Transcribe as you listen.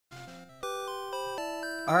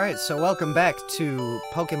Alright, so welcome back to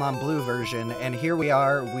Pokemon Blue version, and here we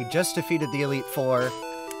are. We just defeated the Elite Four.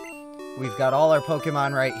 We've got all our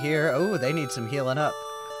Pokemon right here. Oh, they need some healing up.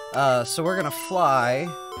 So we're gonna fly.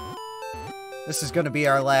 This is gonna be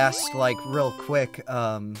our last, like, real quick,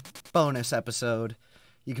 bonus episode.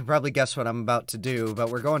 You can probably guess what I'm about to do,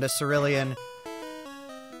 but we're going to Cerulean.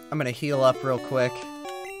 I'm gonna heal up real quick.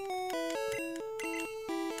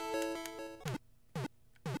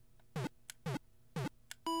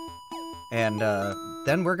 And,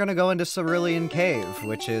 then we're gonna go into Cerulean Cave,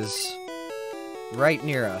 which is right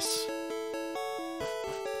near us.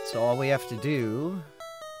 So all we have to do...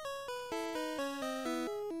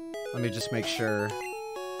 Let me just make sure.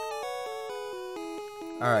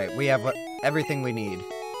 Alright, we have everything we need.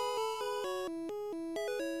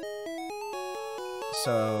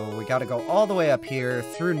 So we gotta go all the way up here,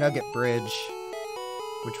 through Nugget Bridge,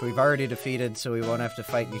 which we've already defeated, so we won't have to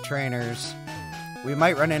fight any trainers. We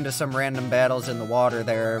might run into some random battles in the water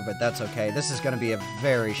there, but that's okay. This is going to be a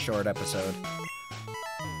very short episode.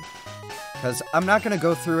 Because I'm not going to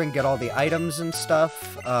go through and get all the items and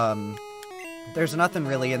stuff. There's nothing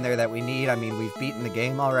really in there that we need. I mean, we've beaten the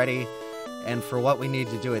game already. And for what we need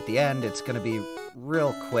to do at the end, it's going to be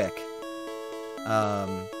real quick.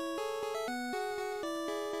 Oh,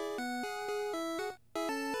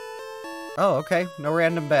 okay. No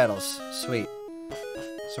random battles. Sweet.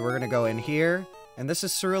 So we're going to go in here. And this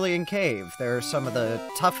is Cerulean Cave. There are some of the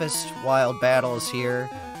toughest wild battles here.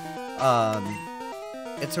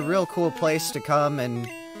 It's a real cool place to come and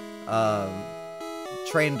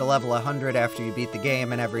train to level 100 after you beat the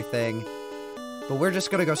game and everything. But we're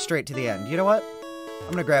just gonna go straight to the end. You know what?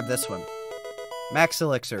 I'm gonna grab this one. Max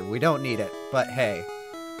Elixir. We don't need it, but hey.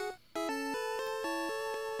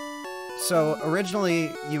 So,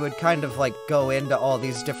 originally, you would kind of, like, go into all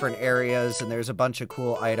these different areas, and there's a bunch of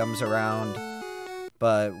cool items around.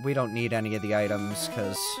 But we don't need any of the items,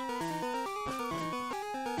 because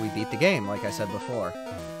we beat the game, like I said before.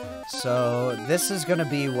 So this is going to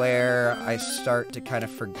be where I start to kind of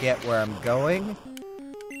forget where I'm going.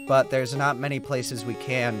 But there's not many places we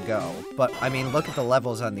can go. But, I mean, look at the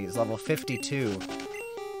levels on these. Level 52,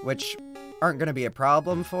 which aren't going to be a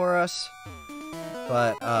problem for us.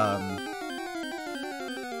 But,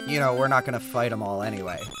 you know, we're not going to fight them all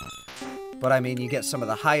anyway. But, I mean, you get some of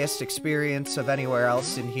the highest experience of anywhere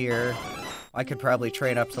else in here. I could probably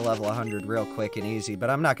train up to level 100 real quick and easy, but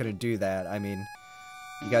I'm not going to do that. I mean,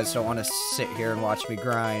 you guys don't want to sit here and watch me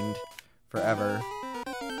grind forever.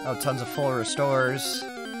 Oh, tons of full restores.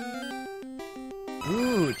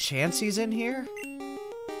 Ooh, Chansey's in here?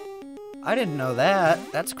 I didn't know that.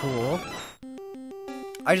 That's cool.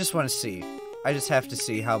 I just want to see. I just have to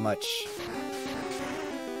see how much...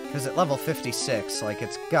 Because at level 56, like,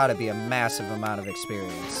 it's gotta be a massive amount of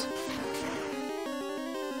experience.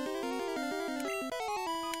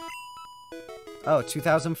 Oh,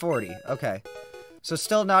 2040. Okay. So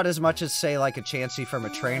still not as much as, say, like a Chansey from a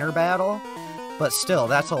trainer battle, but still,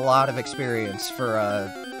 that's a lot of experience for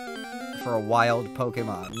a wild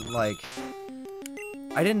Pokemon. Like,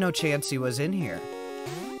 I didn't know Chansey was in here.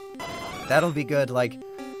 That'll be good, like...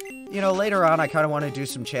 You know, later on, I kind of want to do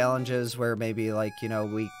some challenges where maybe, like, you know,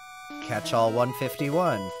 we catch all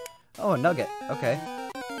 151. Oh, a nugget. Okay.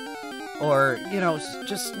 Or, you know,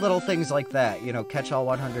 just little things like that. You know, catch all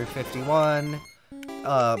 151.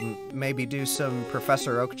 Maybe do some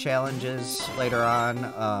Professor Oak challenges later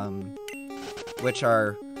on, which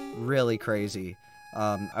are really crazy.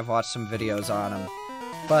 I've watched some videos on them.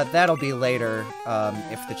 But that'll be later,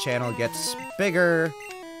 if the channel gets bigger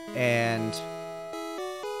and...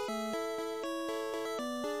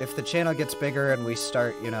 If the channel gets bigger and we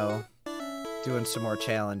start, you know, doing some more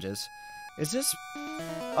challenges. Is this...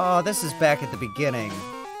 Oh, this is back at the beginning.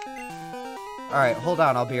 Alright, hold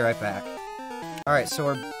on, I'll be right back. Alright, so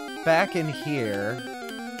we're back in here.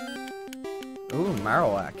 Ooh,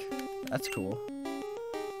 Marowak. That's cool.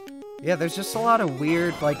 Yeah, there's just a lot of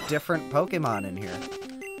weird, like, different Pokemon in here.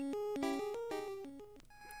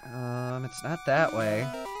 It's not that way.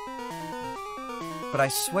 But I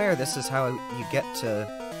swear this is how you get to...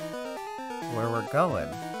 where we're going.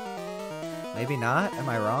 Maybe not? Am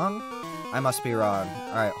I wrong? I must be wrong.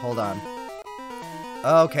 Alright, hold on.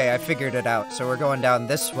 Okay, I figured it out. So we're going down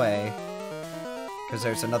this way. Because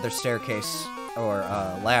there's another staircase, or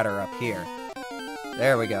ladder up here.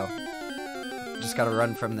 There we go. Just gotta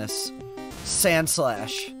run from this Sand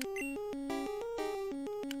Slash.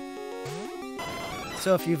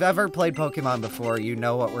 So if you've ever played Pokemon before, you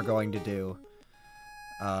know what we're going to do.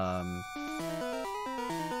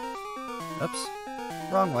 Oops.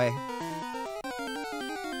 Wrong way.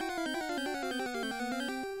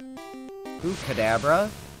 Ooh, Kadabra.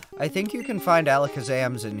 I think you can find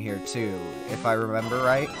Alakazams in here too, if I remember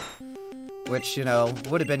right. Which, you know,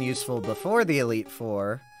 would have been useful before the Elite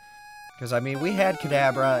Four. Because, I mean, we had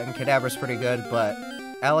Kadabra, and Kadabra's pretty good, but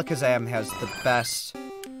Alakazam has the best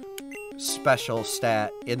special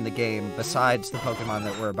stat in the game besides the Pokemon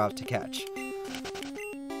that we're about to catch.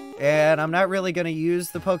 And I'm not really going to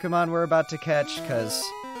use the Pokemon we're about to catch, because,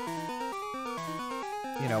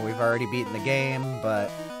 you know, we've already beaten the game,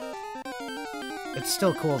 but it's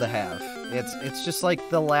still cool to have. It's just like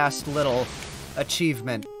the last little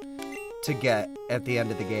achievement to get at the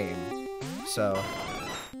end of the game. So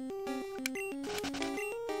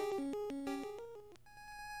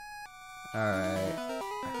alright.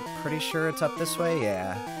 I'm pretty sure it's up this way,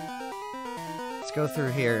 yeah. Let's go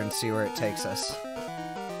through here and see where it takes us.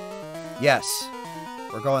 Yes!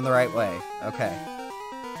 We're going the right way. Okay.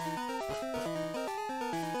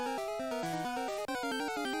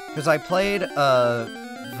 Because I played a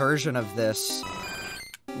version of this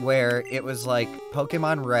where it was like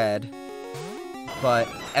Pokemon Red, but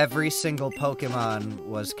every single Pokemon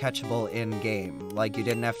was catchable in-game. Like, you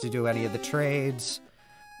didn't have to do any of the trades.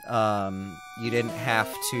 You didn't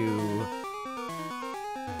have to...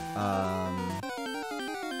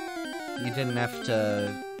 you didn't have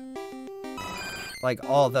to... Like,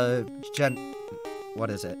 all the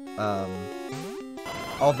what is it?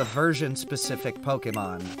 All the version-specific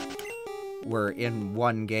Pokemon were in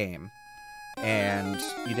one game. And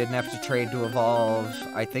you didn't have to trade to evolve.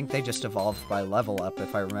 I think they just evolved by level up,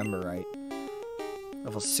 if I remember right.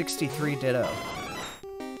 Level 63 Ditto.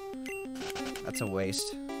 That's a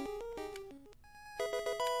waste.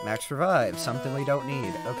 Max Revive, something we don't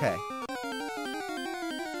need. Okay.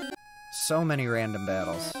 So many random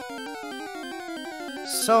battles.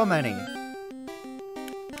 So many!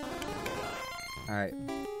 Alright.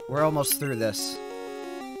 We're almost through this.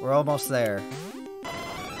 We're almost there.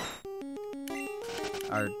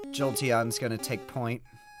 Our Jolteon's gonna take point.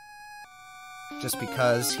 Just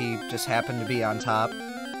because he just happened to be on top.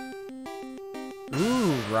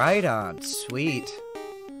 Ooh, Rhydon. Sweet.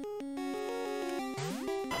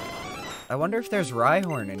 I wonder if there's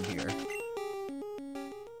Rhyhorn in here.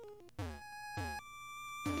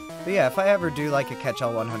 But yeah, if I ever do like a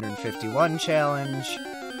Catch-All 151 challenge,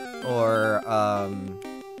 or,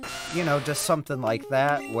 you know, just something like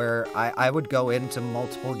that, where I would go into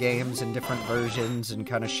multiple games and different versions and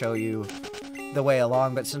kind of show you the way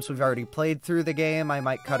along, but since we've already played through the game, I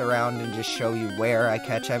might cut around and just show you where I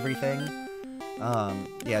catch everything.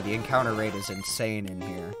 Yeah, the encounter rate is insane in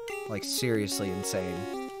here. Like, seriously insane.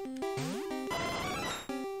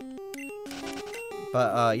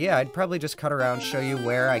 But, yeah, I'd probably just cut around, show you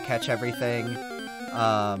where I catch everything,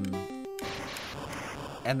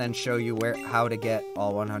 and then show you how to get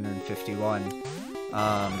all 151.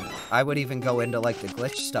 I would even go into, like, the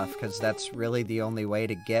glitch stuff, because that's really the only way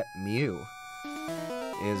to get Mew,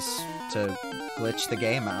 is to glitch the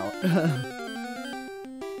game out.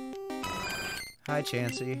 Hi,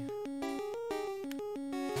 Chansey.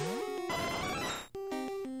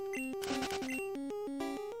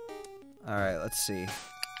 Alright, let's see.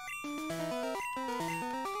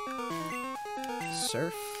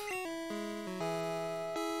 Surf.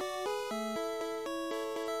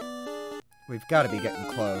 We've got to be getting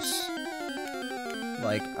close.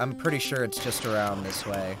 Like, I'm pretty sure it's just around this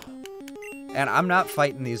way. And I'm not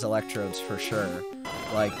fighting these electrodes for sure.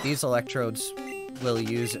 Like, these electrodes will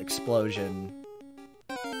use explosion,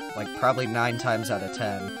 like, probably 9 times out of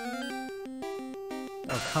 10.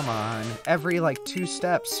 Oh, come on. Every, like, 2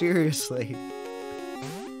 steps, seriously.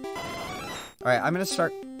 Alright, I'm gonna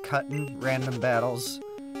start cutting random battles,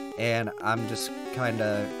 and I'm just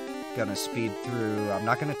kinda gonna speed through. I'm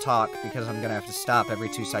not gonna talk, because I'm gonna have to stop every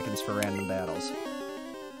 2 seconds for random battles.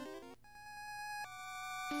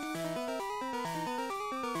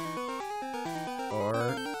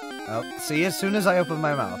 Oh, see, as soon as I open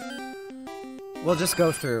my mouth. We'll just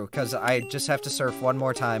go through, because I just have to surf one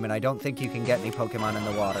more time, and I don't think you can get any Pokemon in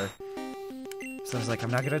the water. So I was like, I'm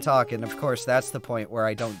not gonna talk, and of course, that's the point where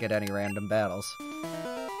I don't get any random battles.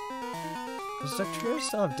 Does Dugtrio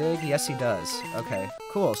still have Dig? Yes, he does. Okay,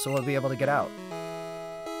 cool, so we'll be able to get out.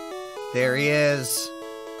 There he is!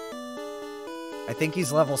 I think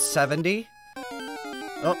he's level 70?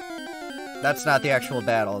 Oh, that's not the actual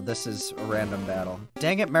battle. This is a random battle.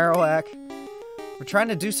 Dang it, Marowak. We're trying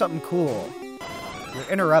to do something cool. You're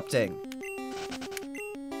interrupting.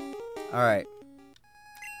 Alright.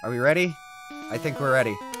 Are we ready? I think we're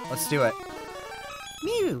ready. Let's do it.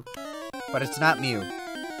 Mew! But it's not Mew.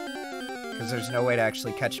 Because there's no way to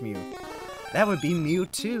actually catch Mew. That would be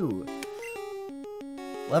Mewtwo.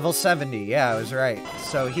 Level 70, yeah, I was right.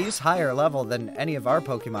 So he's higher level than any of our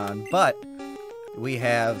Pokemon, but we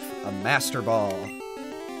have a Master Ball.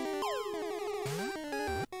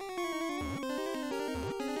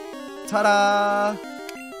 Ta-da!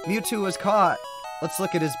 Mewtwo was caught. Let's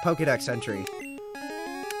look at his Pokédex entry.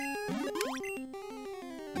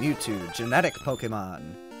 Mewtwo, genetic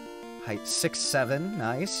Pokemon. Height 6'7",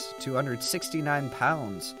 nice. 269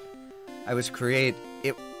 pounds. I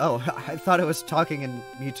thought it was talking in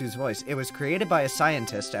Mewtwo's voice. It was created by a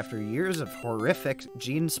scientist after years of horrific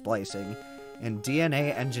gene splicing and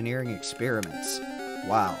DNA engineering experiments.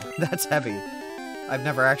 Wow, that's heavy. I've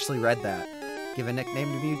never actually read that. Give a nickname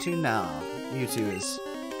to Mewtwo? No. Mewtwo is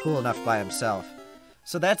cool enough by himself.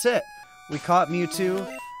 So that's it. We caught Mewtwo.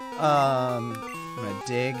 I'm gonna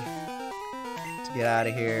dig to get out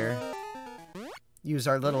of here. Use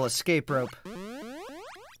our little escape rope.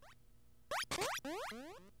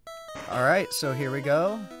 Alright, so here we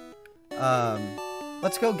go.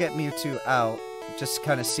 Let's go get Mewtwo out. Just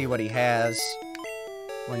kind of see what he has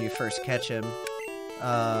when you first catch him.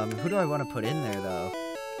 Who do I want to put in there, though?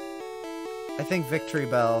 I think Victory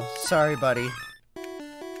Bell. Sorry, buddy.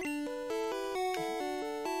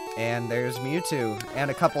 And there's Mewtwo.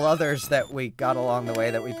 And a couple others that we got along the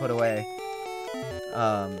way that we put away.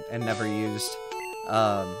 And never used.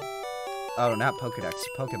 Oh, not Pokedex.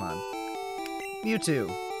 Pokemon.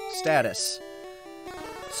 Mewtwo. Status.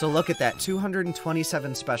 So look at that.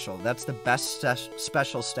 227 special. That's the best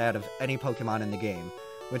special stat of any Pokemon in the game.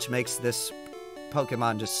 Which makes this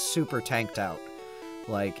Pokemon just super tanked out.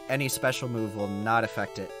 Like, any special move will not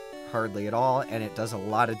affect it hardly at all, and it does a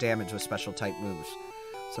lot of damage with special type moves.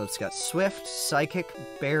 So it's got Swift, Psychic,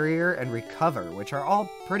 Barrier, and Recover, which are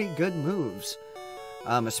all pretty good moves.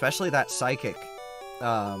 Especially that Psychic.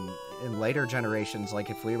 In later generations, like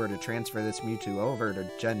if we were to transfer this Mewtwo over to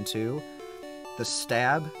Gen 2, the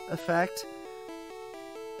Stab effect,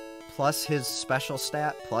 plus his special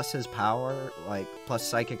stat, plus his power, like, plus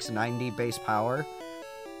Psychic's 90 base power,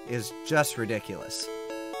 is just ridiculous.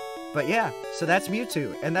 But yeah, so that's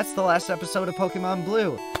Mewtwo, and that's the last episode of Pokemon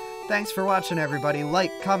Blue. Thanks for watching, everybody. Like,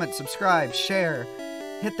 comment, subscribe, share.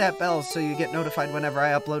 Hit that bell so you get notified whenever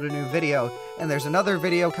I upload a new video. And there's another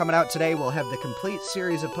video coming out today. We'll have the complete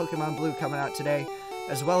series of Pokemon Blue coming out today,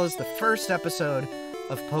 as well as the first episode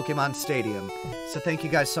of Pokemon Stadium. So thank you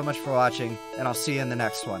guys so much for watching, and I'll see you in the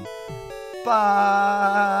next one. Bye!